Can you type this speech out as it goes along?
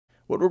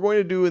What we're going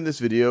to do in this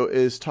video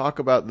is talk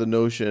about the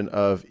notion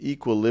of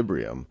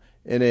equilibrium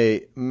in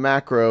a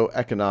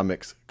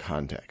macroeconomics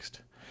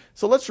context.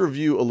 So let's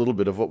review a little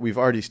bit of what we've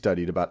already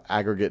studied about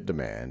aggregate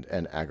demand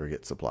and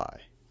aggregate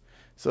supply.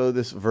 So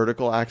this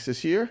vertical axis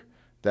here,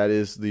 that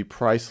is the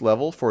price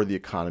level for the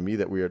economy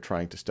that we are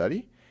trying to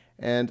study.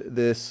 And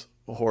this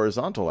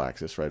horizontal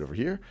axis right over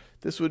here,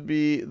 this would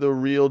be the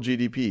real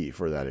GDP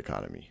for that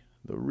economy,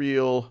 the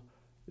real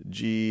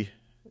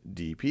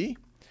GDP.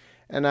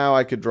 And now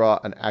I could draw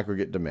an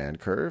aggregate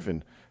demand curve.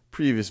 In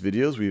previous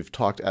videos, we've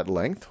talked at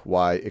length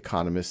why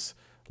economists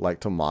like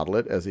to model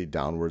it as a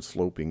downward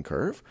sloping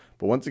curve.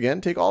 But once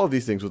again, take all of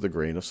these things with a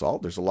grain of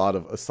salt. There's a lot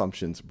of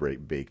assumptions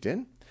baked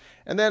in.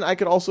 And then I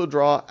could also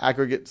draw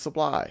aggregate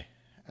supply.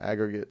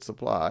 Aggregate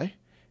supply.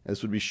 And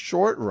this would be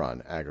short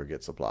run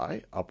aggregate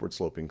supply, upward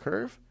sloping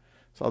curve.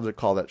 So I'll just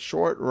call that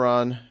short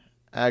run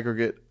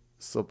aggregate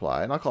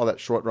supply, and I'll call that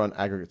short run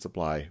aggregate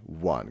supply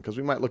 1, because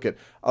we might look at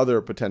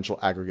other potential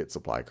aggregate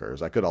supply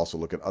curves. I could also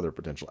look at other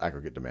potential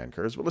aggregate demand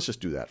curves, but let's just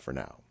do that for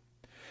now.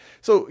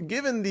 So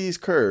given these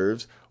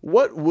curves,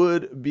 what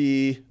would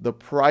be the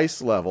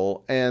price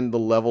level and the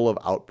level of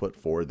output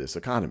for this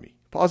economy?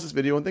 Pause this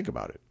video and think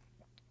about it.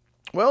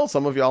 Well,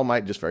 some of y'all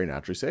might just very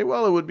naturally say,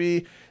 well, it would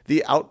be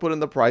the output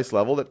and the price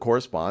level that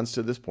corresponds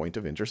to this point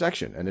of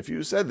intersection. And if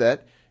you said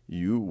that,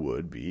 you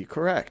would be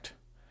correct.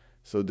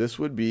 So this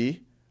would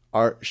be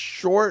our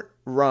short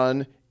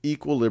run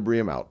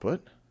equilibrium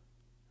output.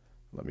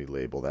 Let me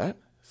label that.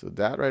 So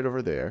that right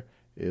over there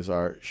is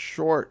our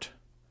short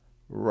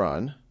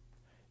run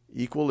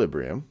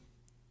equilibrium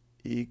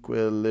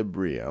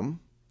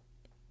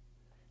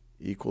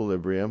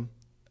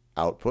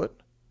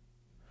output.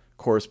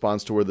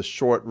 Corresponds to where the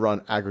short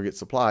run aggregate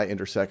supply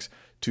intersects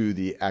to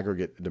the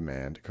aggregate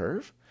demand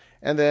curve.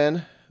 And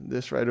then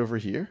this right over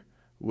here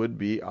would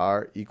be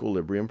our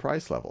equilibrium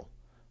price level.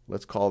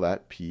 Let's call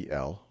that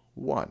PL1.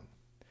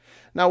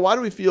 Now, why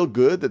do we feel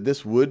good that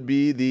this would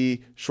be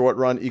the short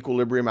run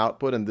equilibrium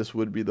output and this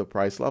would be the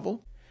price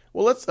level?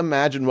 Well, let's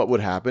imagine what would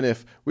happen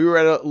if we were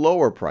at a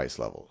lower price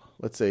level.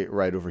 Let's say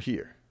right over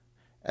here.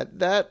 At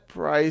that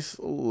price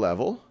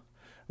level,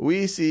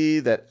 we see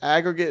that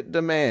aggregate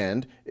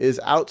demand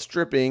is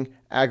outstripping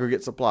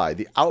aggregate supply.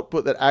 The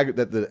output that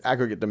the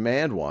aggregate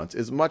demand wants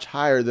is much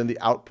higher than the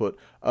output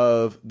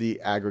of the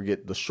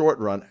short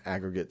run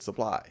aggregate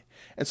supply.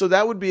 And so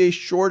that would be a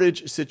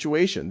shortage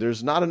situation.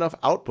 There's not enough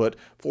output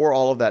for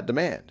all of that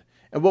demand.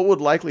 And what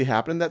would likely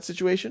happen in that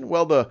situation?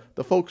 Well, the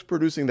folks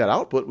producing that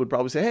output would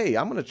probably say, hey,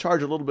 I'm going to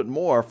charge a little bit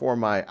more for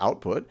my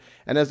output.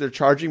 And as they're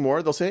charging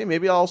more, they'll say, hey,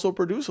 maybe I'll also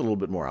produce a little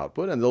bit more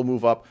output. And they'll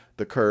move up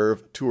the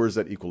curve towards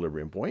that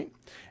equilibrium point.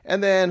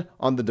 And then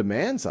on the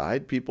demand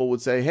side, people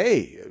would say,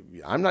 hey,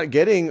 I'm not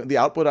getting the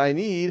output I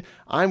need.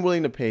 I'm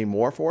willing to pay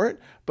more for it.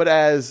 But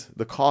as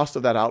the cost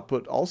of that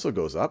output also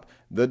goes up,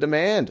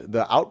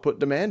 the output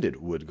demanded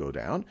would go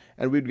down.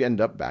 And we'd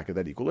end up back at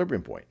that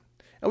equilibrium point.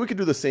 And we could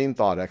do the same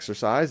thought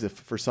exercise if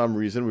for some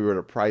reason we were at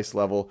a price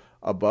level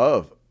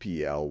above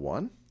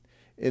PL1.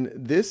 In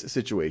this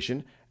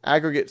situation,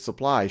 aggregate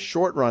supply,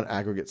 short run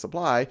aggregate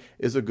supply,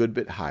 is a good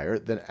bit higher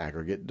than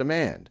aggregate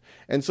demand.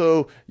 And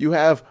so you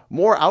have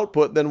more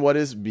output than what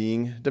is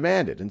being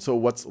demanded. And so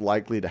what's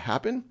likely to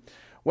happen?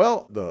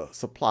 Well, the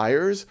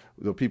suppliers,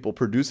 the people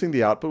producing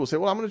the output will say,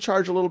 well, I'm going to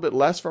charge a little bit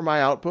less for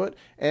my output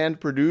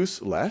and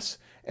produce less.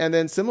 And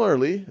then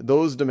similarly,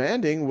 those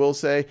demanding will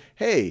say,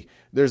 hey,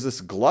 there's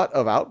this glut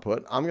of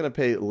output. I'm going to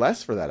pay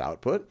less for that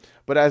output.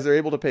 But as they're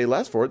able to pay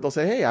less for it, they'll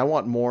say, hey, I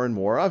want more and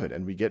more of it.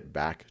 And we get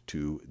back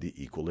to the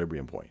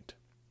equilibrium point.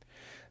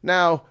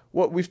 Now,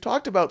 what we've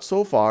talked about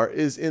so far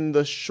is in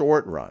the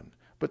short run.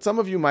 But some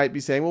of you might be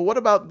saying, well, what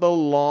about the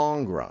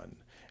long run?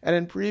 And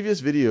in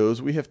previous videos,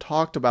 we have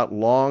talked about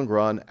long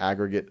run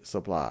aggregate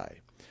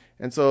supply.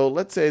 And so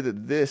let's say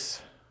that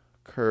this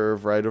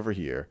curve right over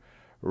here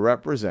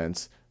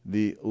represents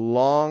the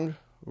long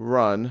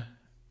run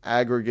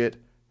aggregate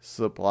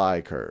supply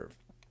curve.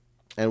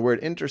 And where it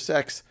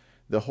intersects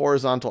the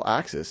horizontal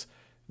axis,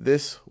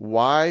 this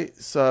Y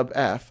sub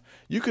F,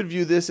 you could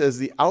view this as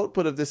the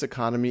output of this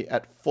economy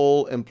at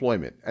full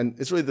employment. And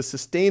it's really the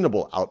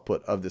sustainable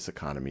output of this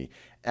economy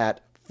at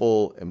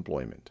full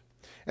employment.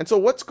 And so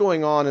what's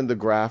going on in the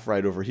graph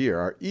right over here?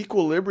 Our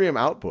equilibrium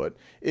output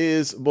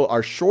is,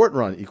 our short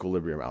run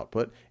equilibrium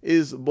output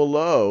is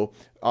below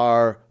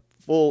our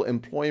full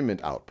employment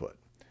output.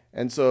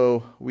 And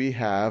so we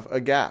have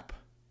a gap.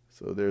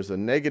 So there's a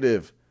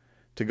negative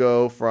to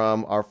go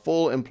from our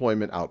full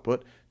employment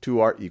output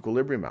to our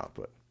equilibrium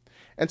output.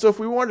 And so if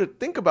we wanted to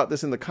think about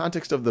this in the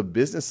context of the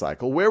business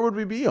cycle, where would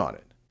we be on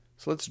it?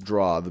 So let's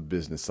draw the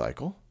business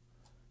cycle.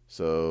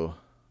 So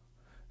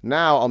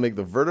now I'll make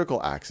the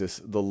vertical axis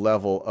the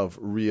level of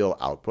real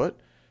output.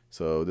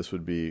 So this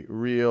would be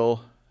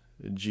real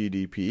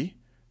GDP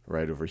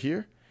right over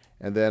here.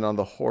 And then on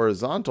the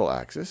horizontal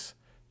axis,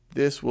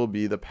 this will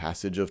be the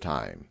passage of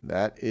time.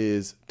 That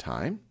is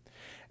time.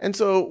 And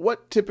so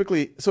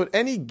at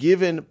any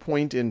given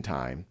point in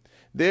time,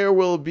 there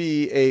will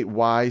be a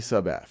y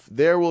sub f.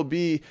 There will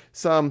be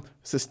some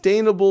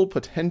sustainable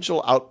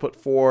potential output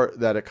for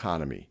that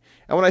economy.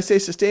 And when I say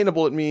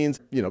sustainable, it means,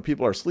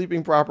 people are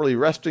sleeping properly,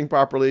 resting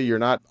properly, you're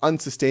not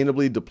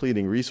unsustainably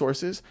depleting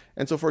resources.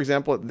 And so, for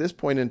example, at this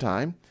point in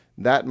time,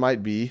 that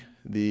might be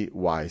the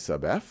y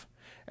sub f.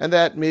 And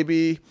that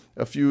maybe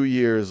a few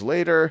years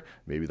later,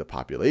 maybe the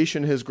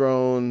population has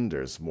grown,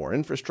 there's more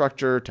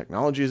infrastructure,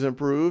 technology has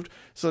improved,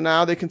 so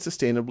now they can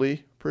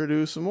sustainably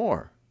produce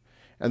more.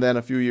 And then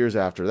a few years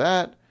after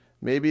that,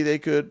 maybe they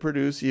could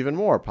produce even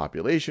more.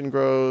 Population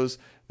grows,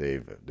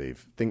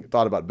 they've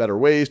thought about better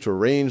ways to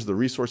arrange the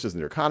resources in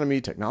their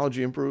economy,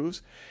 technology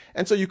improves.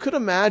 And so you could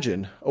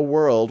imagine a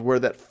world where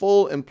that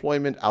full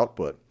employment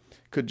output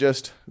could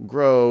just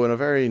grow in a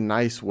very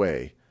nice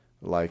way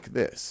like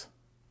this.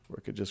 Where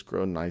it could just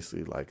grow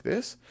nicely like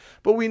this.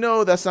 But we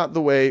know that's not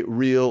the way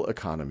real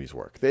economies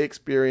work. They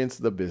experience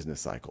the business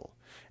cycle.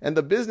 And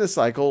the business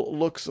cycle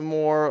looks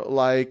more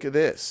like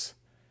this.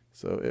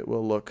 So it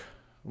will look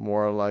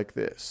more like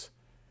this,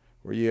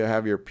 where you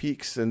have your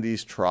peaks and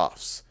these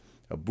troughs.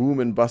 A boom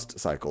and bust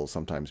cycle,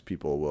 sometimes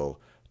people will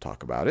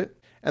talk about it.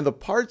 And the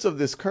parts of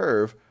this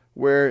curve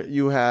where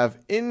you have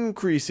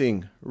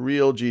increasing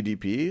real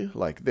GDP,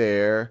 like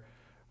there,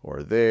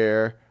 or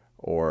there,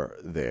 or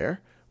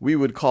there, we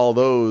would call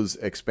those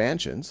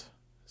expansions.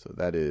 So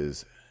that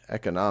is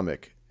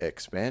economic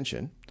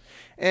expansion.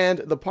 And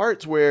the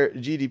parts where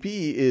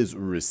GDP is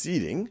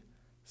receding,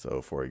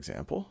 so for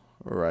example,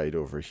 right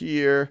over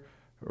here,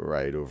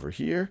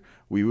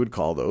 we would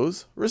call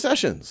those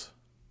recessions.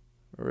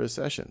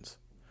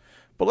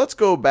 But let's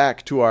go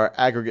back to our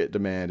aggregate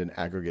demand and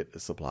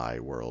aggregate supply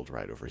world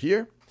right over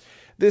here.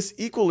 This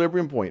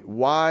equilibrium point,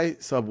 y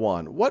sub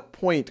 1, what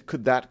point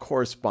could that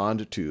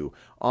correspond to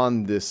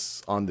on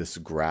this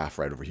graph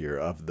right over here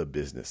of the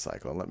business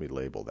cycle? And let me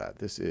label that.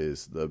 This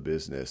is the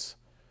business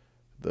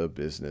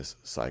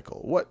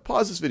cycle.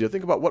 Pause this video.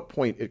 Think about what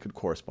point it could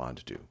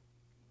correspond to.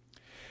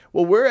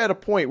 Well, we're at a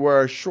point where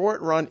our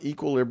short-run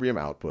equilibrium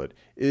output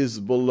is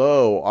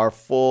below our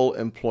full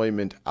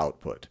employment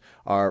output,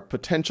 our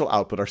potential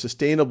output, our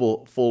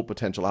sustainable full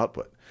potential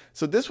output.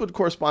 So this would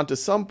correspond to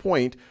some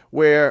point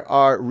where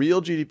our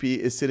real GDP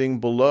is sitting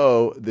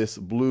below this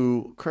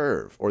blue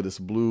curve, or this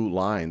blue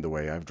line, the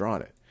way I've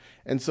drawn it.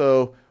 And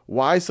so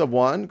y sub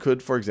 1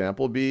 could, for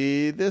example,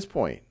 be this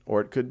point, or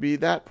it could be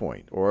that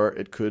point, or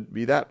it could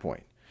be that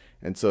point.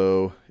 And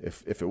so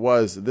if it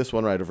was this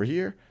one right over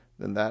here,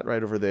 then that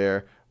right over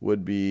there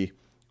would be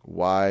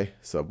y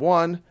sub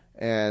 1,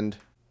 and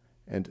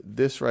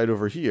this right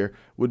over here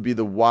would be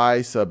the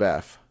y sub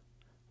f,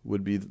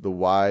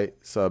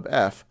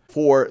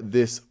 for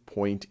this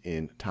point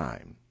in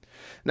time.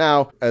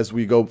 Now, as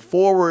we go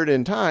forward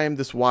in time,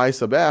 this y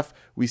sub f,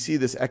 we see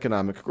this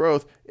economic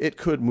growth. It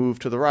could move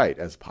to the right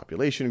as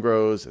population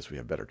grows, as we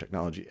have better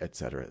technology, et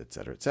cetera, et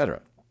cetera, et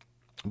cetera.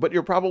 But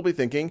you're probably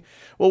thinking,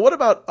 well, what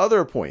about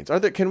other points? Are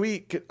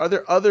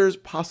there other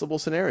possible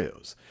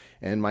scenarios?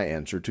 And my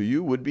answer to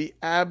you would be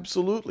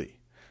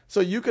absolutely. So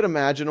you could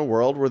imagine a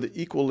world where the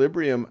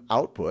equilibrium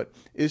output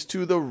is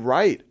to the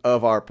right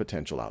of our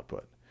potential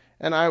output.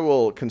 And I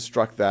will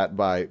construct that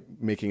by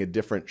making a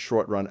different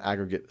short-run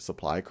aggregate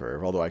supply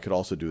curve, although I could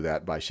also do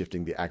that by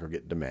shifting the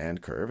aggregate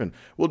demand curve, and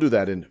we'll do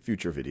that in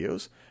future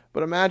videos.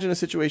 But imagine a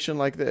situation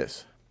like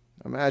this.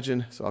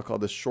 So I'll call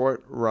this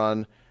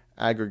short-run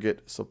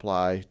aggregate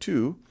supply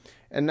 2,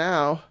 and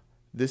now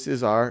this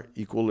is our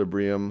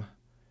equilibrium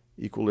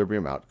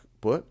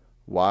output,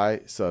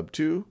 y sub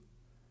 2,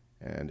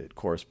 and it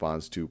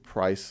corresponds to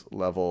price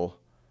level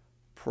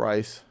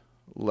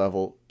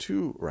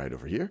 2 right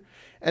over here.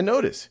 And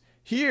notice,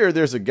 here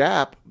there's a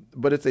gap,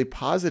 but it's a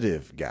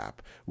positive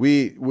gap.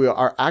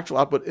 Our actual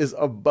output is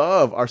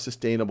above our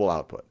sustainable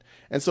output.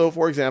 And so,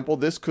 for example,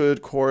 this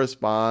could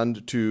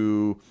correspond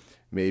to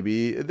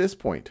maybe this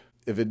point.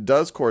 If it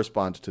does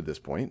correspond to this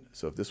point,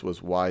 so if this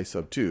was y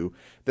sub 2,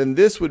 then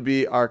this would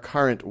be our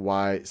current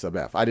y sub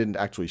f. I didn't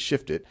actually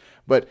shift it,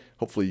 but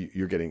hopefully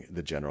you're getting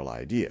the general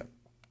idea.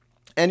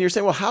 And you're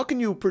saying, well, how can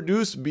you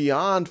produce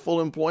beyond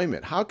full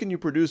employment? How can you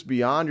produce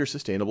beyond your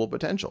sustainable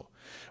potential?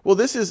 Well,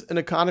 this is an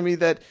economy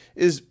that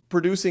is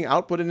producing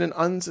output in an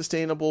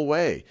unsustainable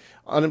way.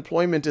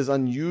 Unemployment is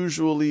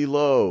unusually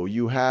low.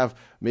 You have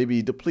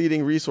maybe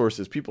depleting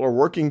resources. People are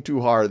working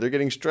too hard. They're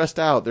getting stressed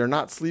out. They're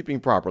not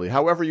sleeping properly.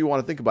 However you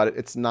want to think about it,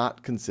 it's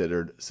not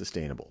considered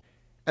sustainable.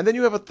 And then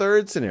you have a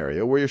third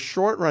scenario where your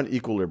short-run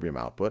equilibrium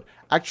output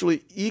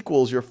actually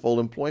equals your full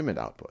employment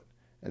output.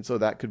 And so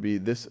that could be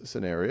this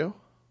scenario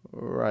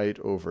right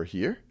over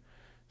here.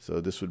 So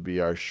this would be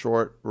our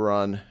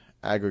short-run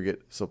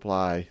aggregate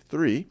supply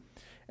 3.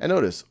 And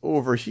notice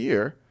over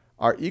here,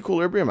 our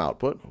equilibrium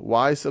output,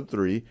 y sub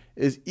 3,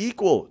 is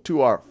equal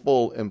to our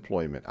full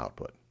employment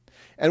output.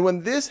 And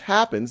when this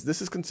happens,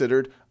 this is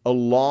considered a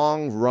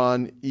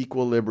long-run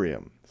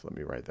equilibrium. So let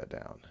me write that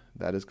down.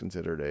 That is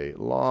considered a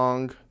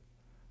long-run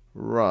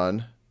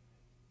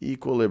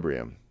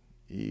equilibrium.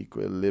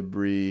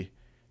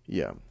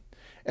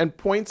 And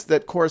points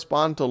that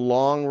correspond to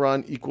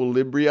long-run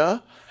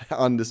equilibria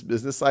on this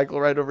business cycle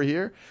right over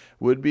here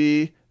would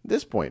be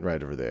this point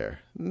right over there,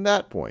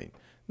 that point,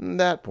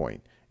 that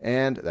point,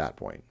 and that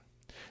point.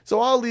 So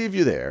I'll leave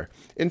you there.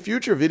 In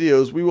future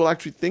videos, we will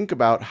actually think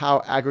about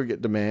how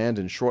aggregate demand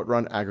and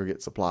short-run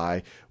aggregate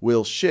supply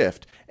will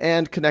shift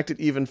and connect it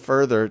even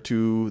further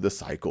to the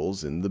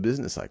cycles in the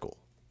business cycle.